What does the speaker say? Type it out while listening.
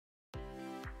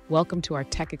Welcome to our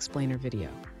Tech Explainer video.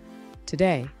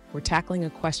 Today, we're tackling a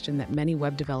question that many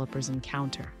web developers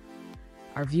encounter.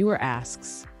 Our viewer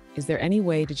asks, is there any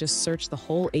way to just search the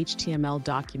whole HTML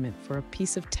document for a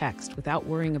piece of text without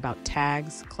worrying about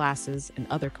tags, classes, and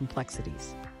other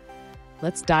complexities?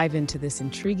 Let's dive into this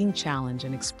intriguing challenge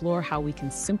and explore how we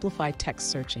can simplify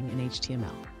text searching in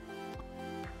HTML.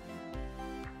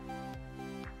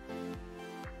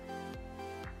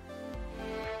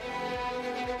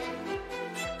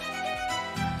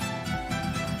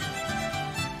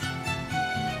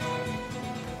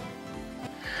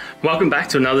 Welcome back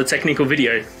to another technical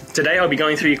video. Today I'll be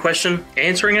going through your question,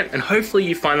 answering it, and hopefully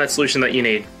you find that solution that you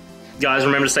need. Guys,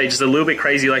 remember to stay just a little bit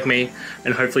crazy like me,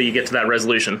 and hopefully you get to that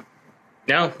resolution.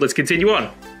 Now, let's continue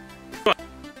on.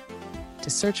 To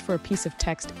search for a piece of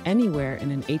text anywhere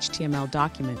in an HTML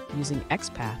document using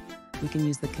XPath, we can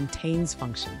use the contains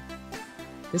function.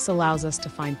 This allows us to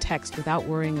find text without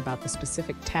worrying about the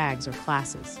specific tags or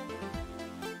classes.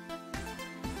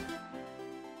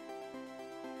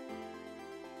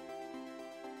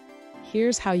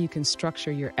 Here's how you can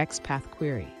structure your XPath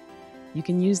query. You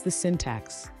can use the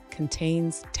syntax,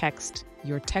 contains text,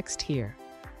 your text here.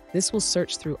 This will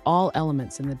search through all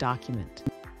elements in the document.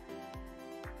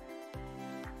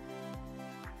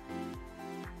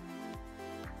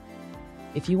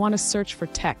 If you want to search for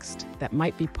text that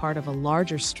might be part of a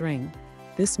larger string,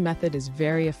 this method is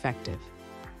very effective.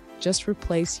 Just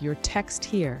replace your text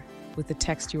here with the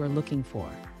text you are looking for.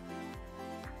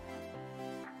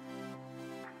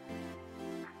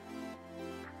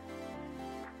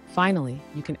 Finally,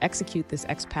 you can execute this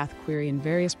XPath query in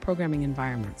various programming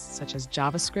environments, such as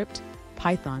JavaScript,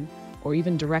 Python, or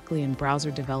even directly in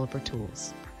browser developer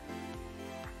tools.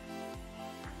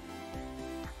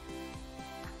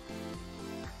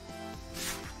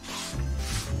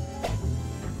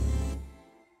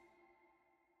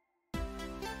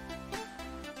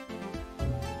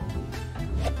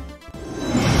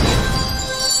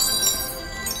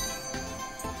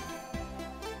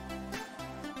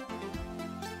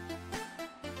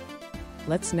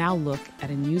 Let's now look at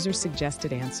a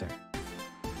user-suggested answer.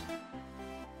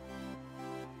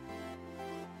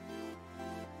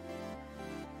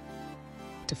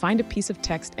 To find a piece of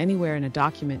text anywhere in a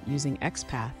document using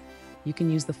XPath, you can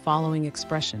use the following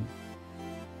expression: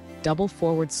 double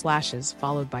forward slashes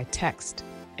followed by text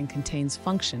and contains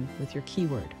function with your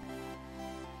keyword.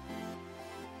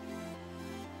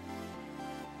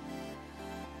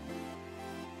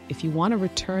 If you want to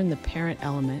return the parent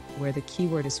element where the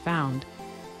keyword is found,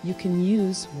 you can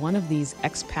use one of these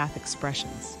XPath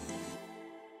expressions.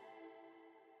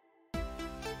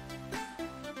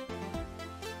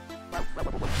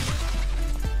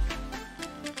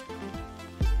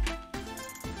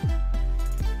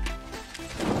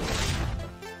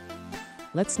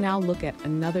 Let's now look at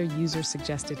another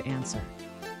user-suggested answer.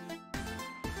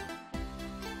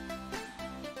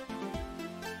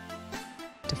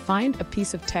 To find a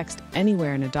piece of text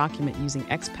anywhere in a document using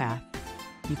XPath,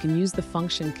 you can use the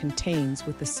function contains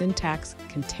with the syntax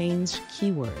contains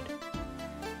keyword.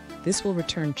 This will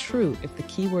return true if the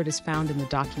keyword is found in the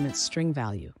document's string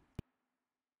value.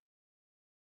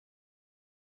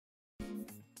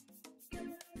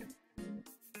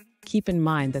 Keep in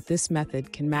mind that this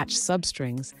method can match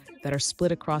substrings that are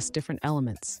split across different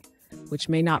elements, which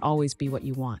may not always be what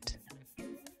you want.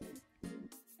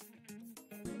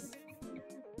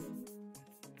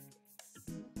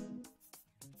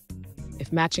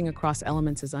 If matching across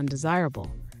elements is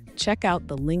undesirable, check out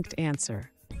the linked answer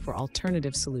for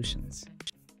alternative solutions.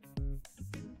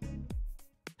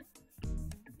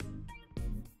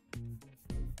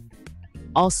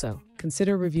 Also,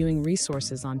 consider reviewing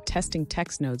resources on testing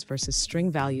text nodes versus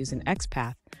string values in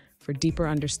XPath for deeper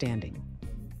understanding.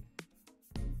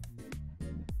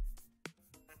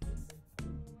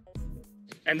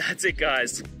 And that's it,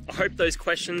 guys. I hope those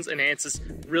questions and answers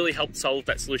really helped solve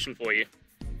that solution for you.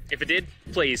 If it did,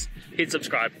 please hit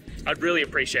subscribe. I'd really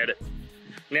appreciate it.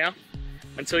 Now,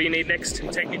 until you need next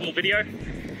technical video,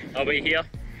 I'll be here.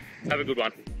 Have a good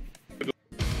one.